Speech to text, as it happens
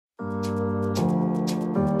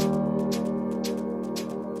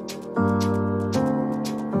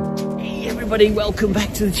everybody, welcome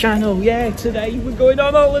back to the channel. Yeah, today we're going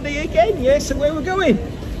on holiday again. Yeah, so where we're going?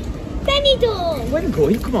 Benidorm. Where are we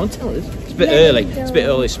going? Come on, tell us. It's a bit early. It's a bit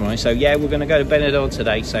early this morning. So yeah, we're going to go to Benidorm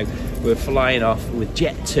today. So we're flying off with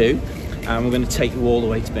JET2 and we're going to take you all the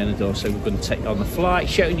way to Benidorm. So we're going to take you on the flight,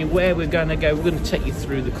 showing you where we're going to go. We're going to take you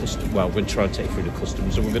through the customs. Well, we're going to try and take you through the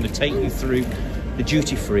customs, and we're going to take you through the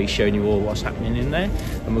duty free, showing you all what's happening in there.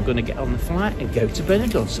 And we're going to get on the flight and go to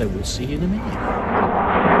Benidorm. So we'll see you in a minute.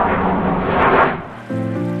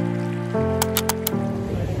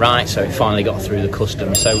 Right, so we finally got through the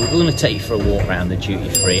customs. So we're going to take you for a walk around the duty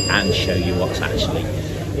free and show you what's actually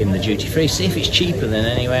in the duty free. See if it's cheaper than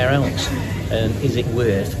anywhere else. And is it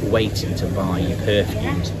worth waiting to buy your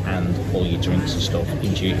perfumes and all your drinks and stuff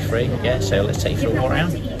in duty free? Yeah, so let's take you for a walk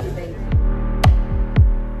around.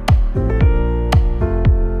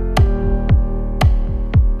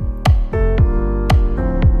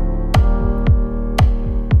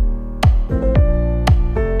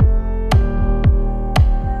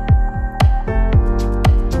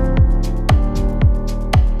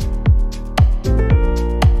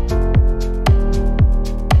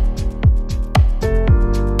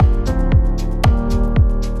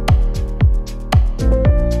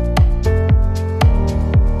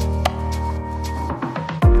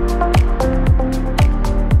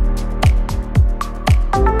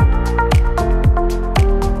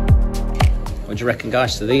 What do you reckon,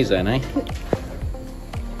 guys, to these then, eh?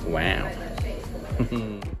 Wow.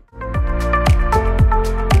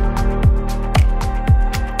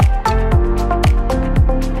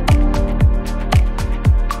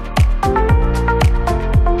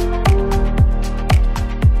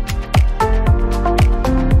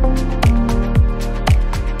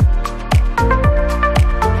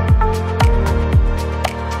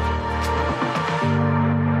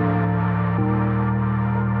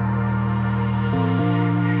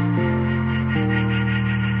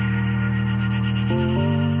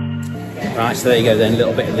 Right, so there you go then, a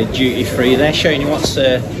little bit of the duty free there, showing you what's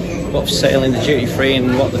for sale in the duty free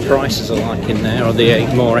and what the prices are like in there. Are they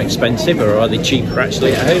more expensive or are they cheaper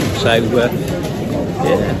actually at home? So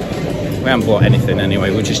yeah, we haven't bought anything anyway,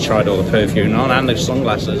 we just tried all the perfume on and the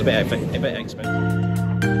sunglasses, a bit expensive.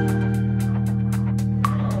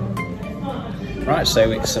 Right,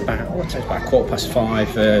 so it's about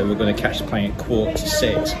 5:15, we're going to catch the plane at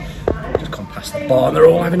 5:45. Just come past the bar and they're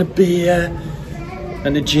all having a beer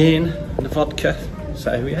and a gin and a vodka,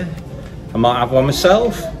 so yeah, I might have one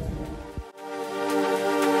myself.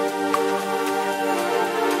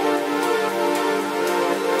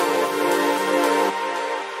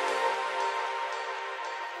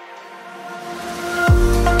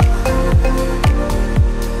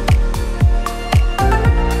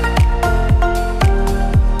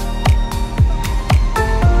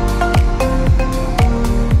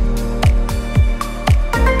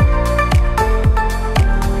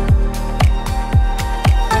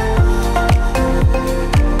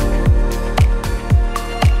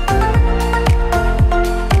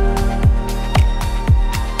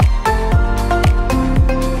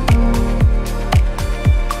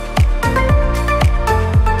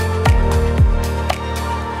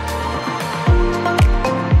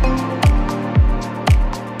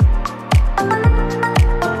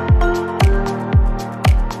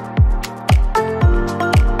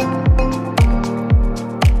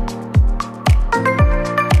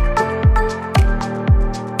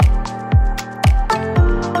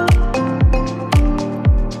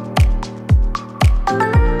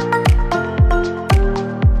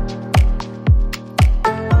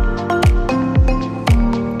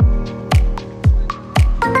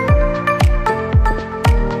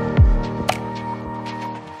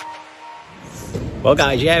 Well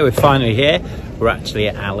guys, yeah, we're finally here. We're actually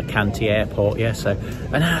at ALICANTE Airport, yeah, so,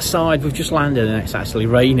 and outside we've just landed and it's actually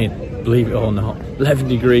raining, believe it or not, 11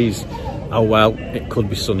 degrees. Oh well, it could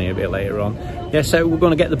be sunny a bit later on. Yeah, so we're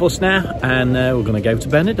going to get the bus now and we're going to go to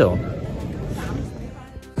Benidorm.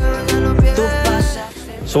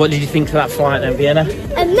 So what did you think of that flight then, Vienna?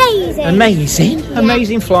 Amazing! Amazing? Yeah.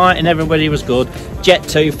 Amazing flight and everybody was good.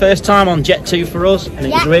 JET2, first time on JET2 for us and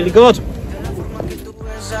it was really good.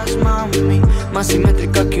 Mami, más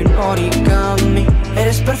simétrica que un origami.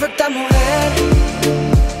 Eres perfecta mujer,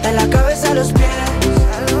 de la cabeza a los pies.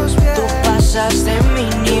 Tú pasas de mi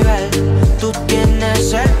nivel, tú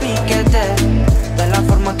tienes el piquete. De la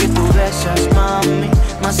forma que tú besas, mami,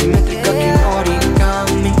 más simétrica que un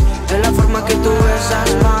origami. De la forma que tú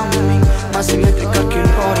besas, mami, más simétrica que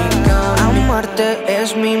un origami. Amarte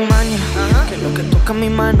es mi maña, que lo que toca mi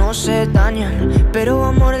mano se daña. Pero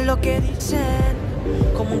amor es lo que dicen,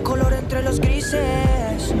 como un color entre los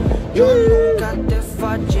grises. Yo nunca te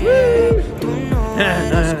fallé, tú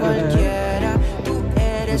eres cualquiera, tú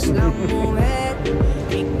eres la mujer,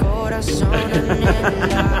 mi corazón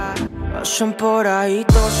anhela. Pasan por ahí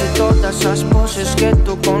todas esas poses que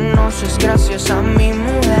tú conoces gracias a mi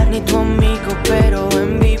mujer. Ni tu amigo, pero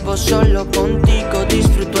en vivo solo contigo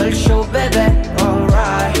disfruto el show, bebé.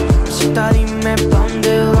 Alright, cita, dime pa'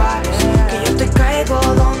 dónde vas, que yo te caigo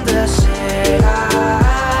donde sea.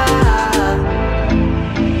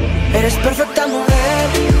 Eres perfecta mujer,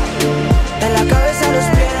 de la cabeza a los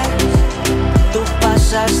pies. Tú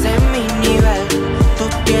pasas de mi nivel, tú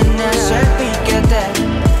tienes el piquete.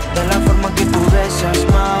 De la forma que tú besas,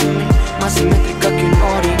 mami, más simétrica que un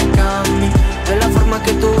origami. De la forma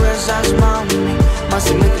que tú besas, mami, más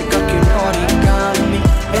simétrica que un origami.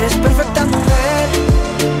 Eres perfecta mujer,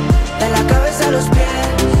 de la cabeza a los pies.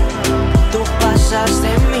 Tú pasas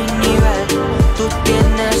de mi nivel, tú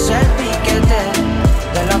tienes el piquete.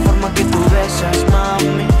 De la forma que tú besas,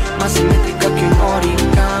 mami, más simétrica que un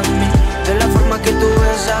origami. De la forma que tú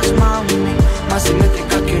besas, mami, más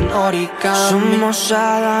simétrica que un origami. Somos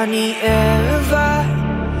Adán y Eva,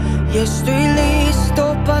 y estoy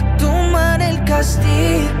listo pa' tomar el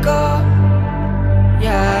castigo.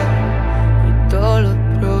 Yeah. Y todo lo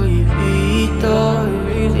prohibido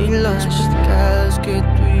y los pecados que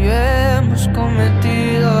tú y yo hemos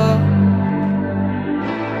cometido.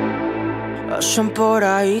 Pasan por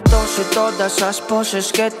ahí todas esas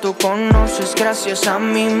poses que tú conoces gracias a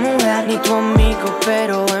mi mujer. Ni tu amigo,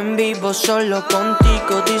 pero en vivo solo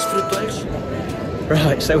contigo disfruto el show.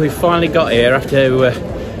 Right, so we finally got here after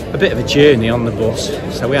a bit of a journey on the bus.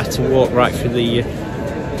 So we had to walk right through the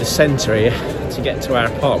centre here to get to our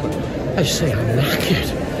apartment. As you see, I'm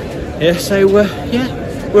knackered. Yeah, so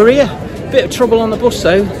yeah, we're here. Bit of trouble on the bus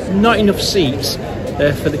though, not enough seats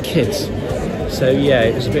for the kids. So yeah,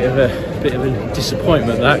 it was a bit of a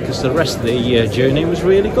disappointment that, because the rest of the journey was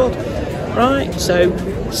really good. Right, so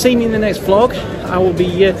see me in the next vlog. I will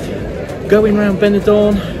be going around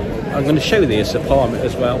Benidorm. I'm going to show this apartment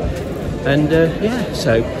as well. And yeah,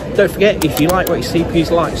 so don't forget, if you like what you see,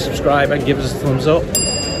 please like, subscribe and give us a thumbs up.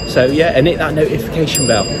 So yeah, and hit that notification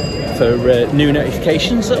bell for new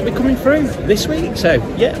notifications that will be coming through this week. So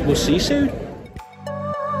yeah, we'll see you soon.